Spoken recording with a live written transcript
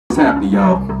What's happening,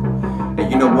 y'all?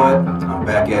 And you know what? I'm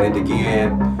back at it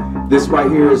again. This right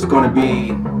here is gonna be,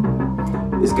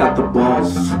 it's got the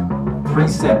boss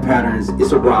preset patterns.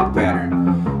 It's a rock pattern,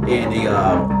 and the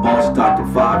boss Dr.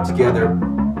 5 together,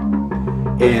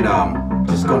 and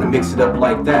just gonna mix it up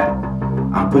like that.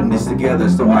 I'm putting this together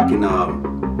so I can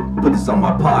put this on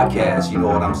my podcast. You know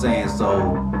what I'm saying?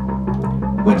 So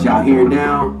what y'all hear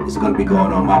now is going to be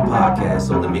going on my podcast.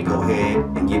 So let me go ahead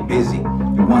and get busy.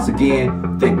 And once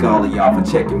again, thank all of y'all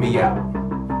for checking me out.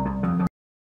 Right,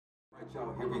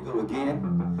 y'all, here we go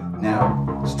again.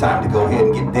 Now, it's time to go ahead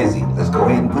and get busy. Let's go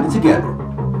ahead and put it together.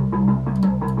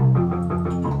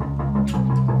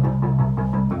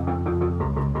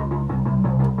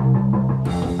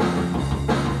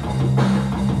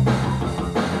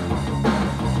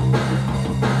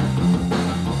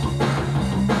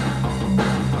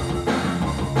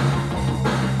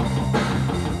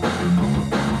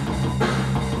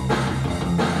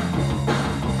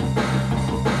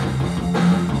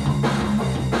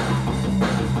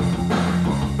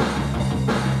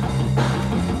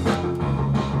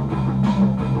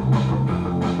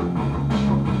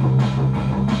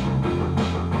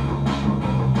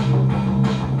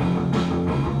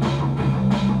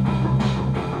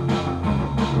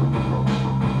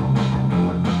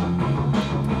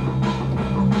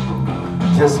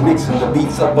 Just mixing the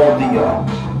beats up on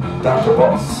the Dr.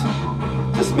 Boss.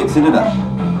 Just mixing it up.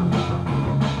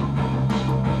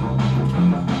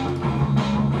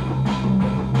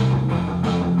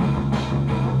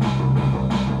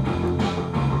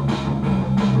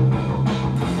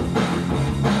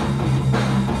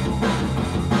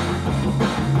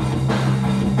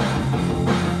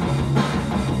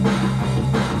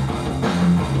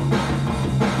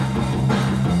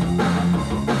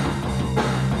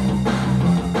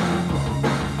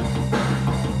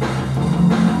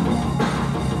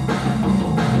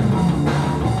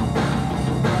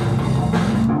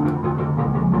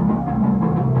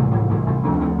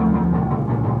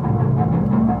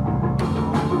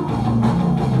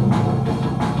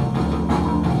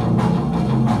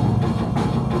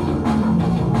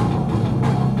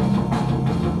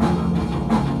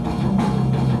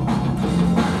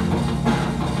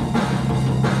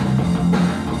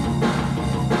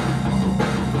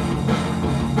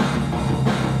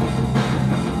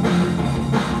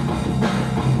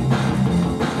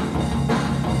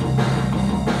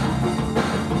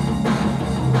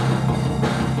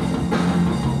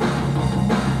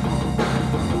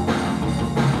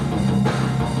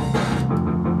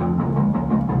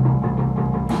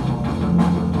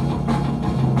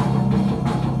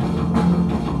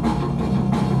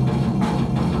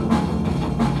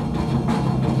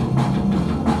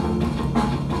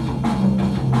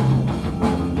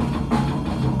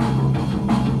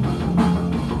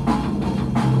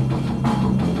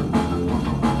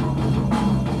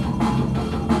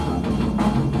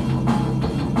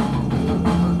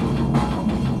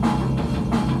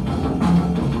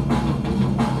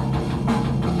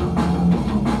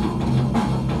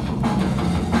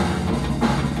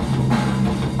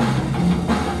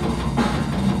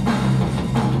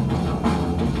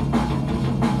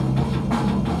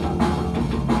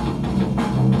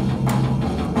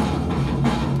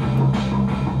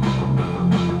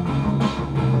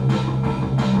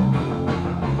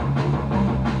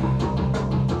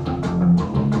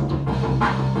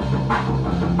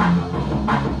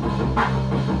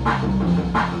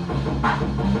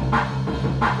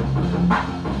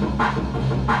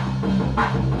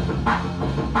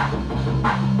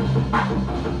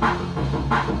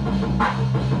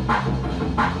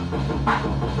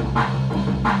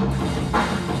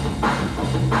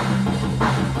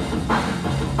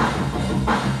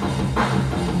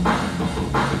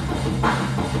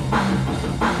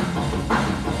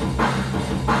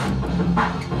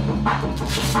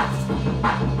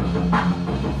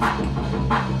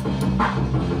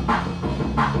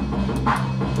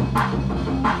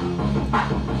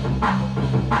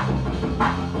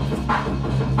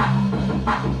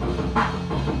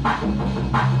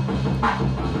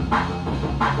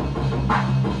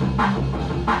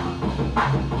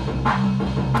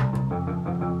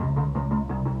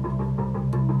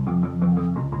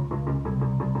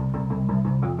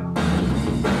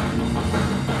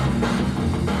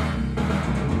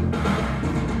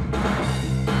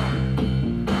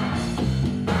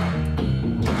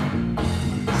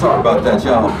 Sorry about that,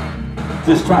 y'all.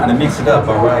 Just trying to mix it up,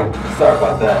 alright? Sorry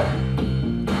about that.